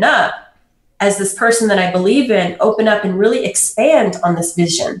to open up as this person that I believe in, open up and really expand on this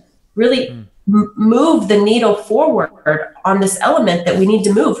vision, really move the needle forward on this element that we need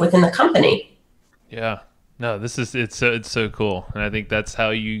to move within the company. Yeah. No, it's so cool. And I think that's how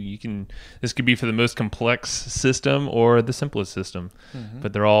you can, this could be for the most complex system or the simplest system,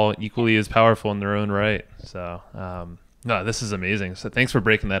 but they're all equally as powerful in their own right. So, no, this is amazing. So thanks for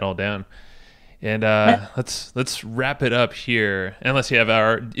breaking that all down. And let's wrap it up here. Unless you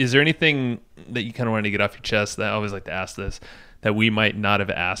have is there anything that you kind of wanted to get off your chest that I always like to ask this, that we might not have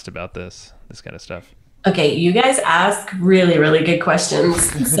asked about this kind of stuff? Okay, you guys ask really, really good questions.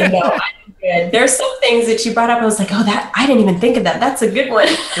 So no, I'm good. There's some things that you brought up. I was like, I didn't even think of that. That's a good one.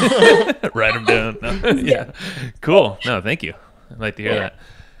 Write them down. No, yeah, cool. No, thank you. I'd like to hear that.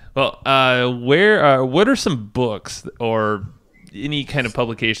 Well, what are some books or any kind of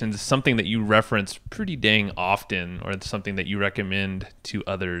publications, something that you reference pretty dang often, or something that you recommend to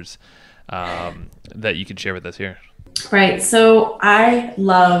others that you could share with us here? Right. So I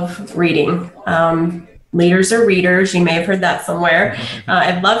love reading. Leaders are readers. You may have heard that somewhere.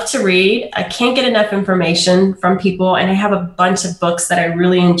 I love to read. I can't get enough information from people, and I have a bunch of books that I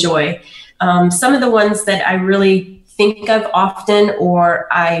really enjoy. Some of the ones that I really think of often, or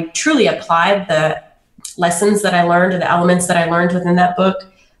I truly apply the lessons that I learned or the elements that I learned within that book.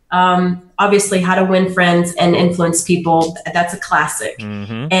 Obviously, How to Win Friends and Influence People. That's a classic.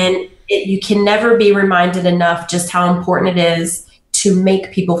 And you can never be reminded enough just how important it is to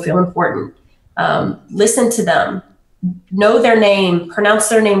make people feel important. Listen to them, know their name, pronounce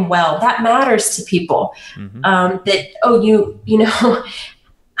their name well. That matters to people. I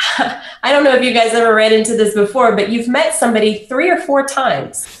don't know if you guys ever read into this before, but you've met somebody 3 or 4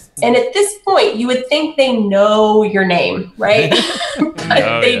 times. And at this point, you would think they know your name, right?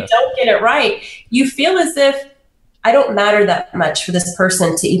 But they don't get it right. You feel as if I don't matter that much for this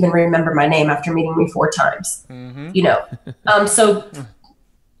person to even remember my name after meeting me 4 times,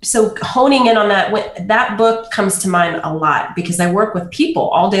 So honing in on that book comes to mind a lot because I work with people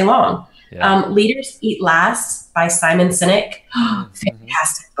all day long. Leaders Eat Last by Simon Sinek.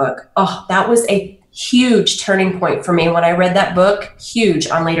 Fantastic book. Oh, that was huge turning point for me when I read that book, huge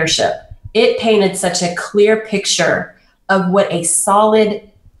on leadership. It painted such a clear picture of what a solid,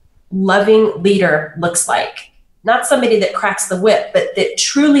 loving leader looks like. Not somebody that cracks the whip, but that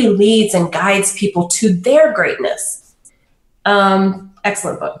truly leads and guides people to their greatness.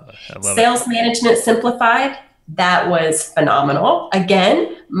 Excellent book. Sales Management Simplified. That was phenomenal.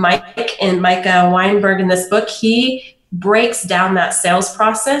 Again, Micah Weinberg in this book, he breaks down that sales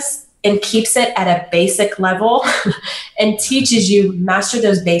process and keeps it at a basic level and teaches you master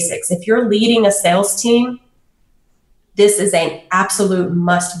those basics. If you're leading a sales team, this is an absolute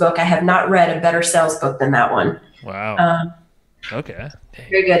must book. I have not read a better sales book than that one. Wow. Okay.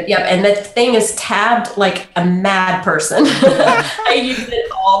 Very good. Yep. And the thing is tabbed like a mad person. I use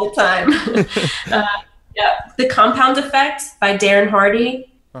it all the time. The Compound Effect by Darren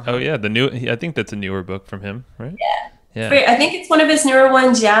Hardy. Oh yeah. I think that's a newer book from him, right? Yeah. I think it's one of his newer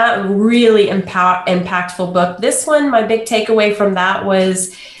ones. Yeah. Really impactful book. This one, my big takeaway from that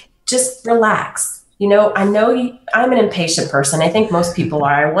was just relax. I know I'm an impatient person. I think most people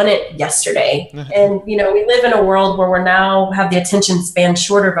are. I want it yesterday. And, we live in a world where we now have the attention span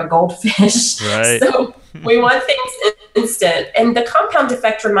shorter of a goldfish. Right. So we want things instant. And the Compound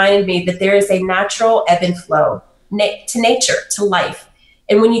Effect reminded me that there is a natural ebb and flow to nature, to life.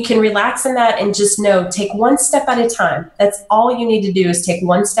 And when you can relax in that and just take one step at a time, that's all you need to do is take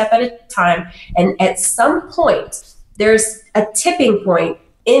one step at a time. And at some point, there's a tipping point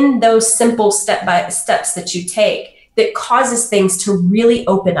in those simple step-by-steps that you take that causes things to really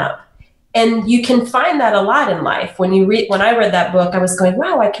open up. And you can find that a lot in life. When I read that book, I was going,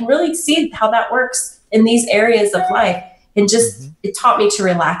 wow, I can really see how that works in these areas of life. And just, it taught me to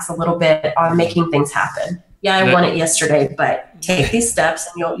relax a little bit on making things happen. Yeah, I want it yesterday, but take these steps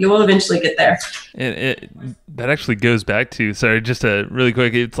and you will eventually get there. And that actually goes back to, sorry, just a really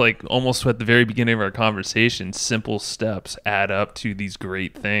quick, it's like almost at the very beginning of our conversation, simple steps add up to these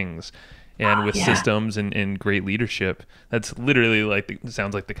great things. And with systems and great leadership, that's literally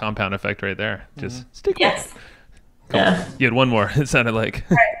sounds like the compound effect right there. Just stick with it. Yeah. You had one more, it sounded like.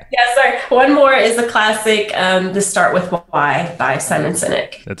 Yeah, sorry. One more is a classic, The Start With Why by Simon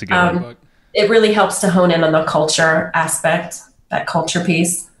Sinek. That's a good one. It really helps to hone in on the culture aspect, that culture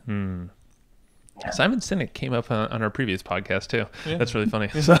piece. Simon Sinek came up on our previous podcast too. Yeah. That's really funny.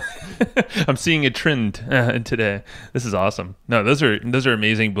 So I'm seeing a trend today. This is awesome. No, those are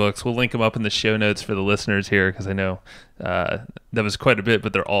amazing books. We'll link them up in the show notes for the listeners here because I know that was quite a bit,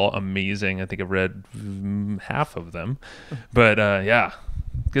 but they're all amazing. I think I've read half of them. But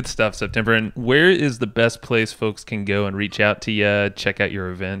good stuff, September. And where is the best place folks can go and reach out to you, check out your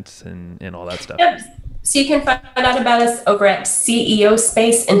events and all that stuff? Yep. So you can find out about us over at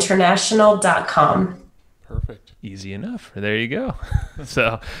ceospaceinternational.com. Perfect. Easy enough. There you go.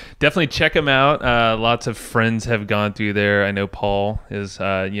 So definitely check them out. Lots of friends have gone through there. I know Paul is,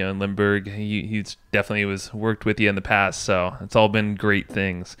 in Lemberg. He's definitely worked with you in the past. So it's all been great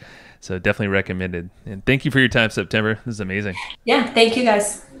things. So definitely recommended. And thank you for your time, September. This is amazing. Yeah. Thank you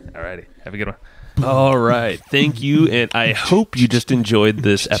guys. All righty. Have a good one. All right. Thank you. And I hope you just enjoyed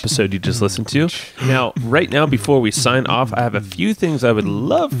this episode you just listened to. Now, right now, before we sign off, I have a few things I would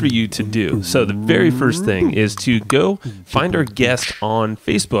love for you to do. So the very first thing is to go find our guest on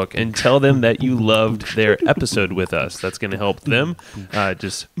Facebook and tell them that you loved their episode with us. That's going to help them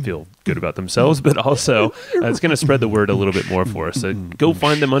just feel good about themselves, but also it's going to spread the word a little bit more for us. So go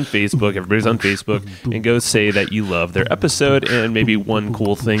find them on Facebook. Everybody's on Facebook, and go say that you love their episode and maybe one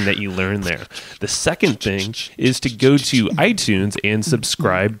cool thing that you learned there. The second thing is to go to iTunes and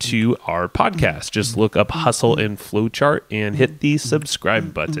subscribe to our podcast. Just look up Hustle and Flowchart and hit the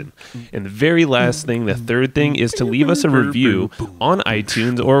subscribe button. And the very last thing, the third thing, is to leave us a review on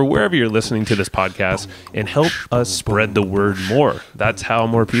iTunes or wherever you're listening to this podcast and help us spread the word more. That's how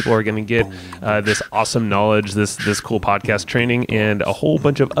more people are going to get this awesome knowledge, this cool podcast training, and a whole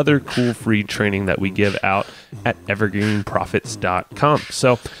bunch of other cool free training that we give out at evergreenprofits.com.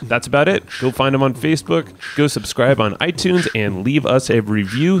 So that's about it. Go find them on Facebook, go subscribe on iTunes, and leave us a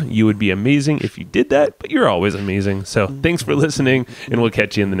review. You would be amazing if you did that, but you're always amazing. So thanks for listening, and we'll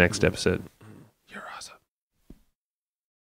catch you in the next episode.